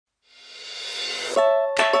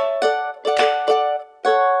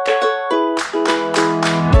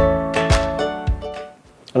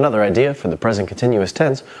Another idea for the present continuous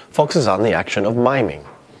tense focuses on the action of miming.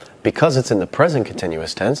 Because it's in the present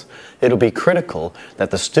continuous tense, it'll be critical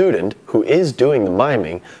that the student who is doing the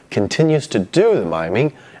miming continues to do the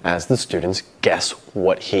miming as the students guess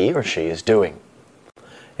what he or she is doing.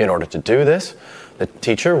 In order to do this, the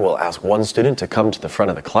teacher will ask one student to come to the front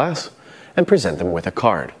of the class and present them with a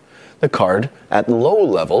card. The card at low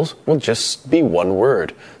levels will just be one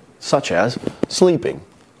word, such as sleeping,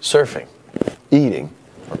 surfing, eating,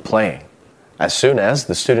 or playing. As soon as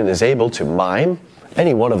the student is able to mime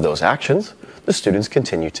any one of those actions, the students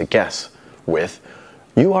continue to guess with,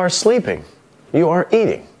 you are sleeping, you are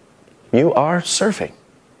eating, you are surfing.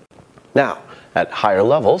 Now, at higher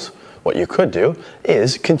levels, what you could do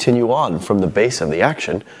is continue on from the base of the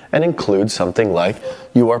action and include something like,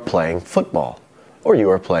 you are playing football, or you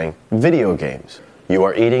are playing video games, you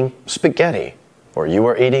are eating spaghetti, or you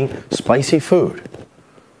are eating spicy food.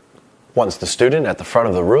 Once the student at the front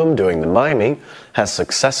of the room doing the miming has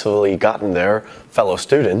successfully gotten their fellow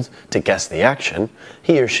students to guess the action,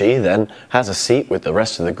 he or she then has a seat with the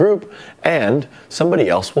rest of the group and somebody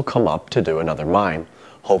else will come up to do another mime.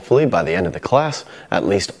 Hopefully by the end of the class, at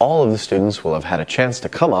least all of the students will have had a chance to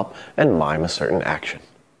come up and mime a certain action.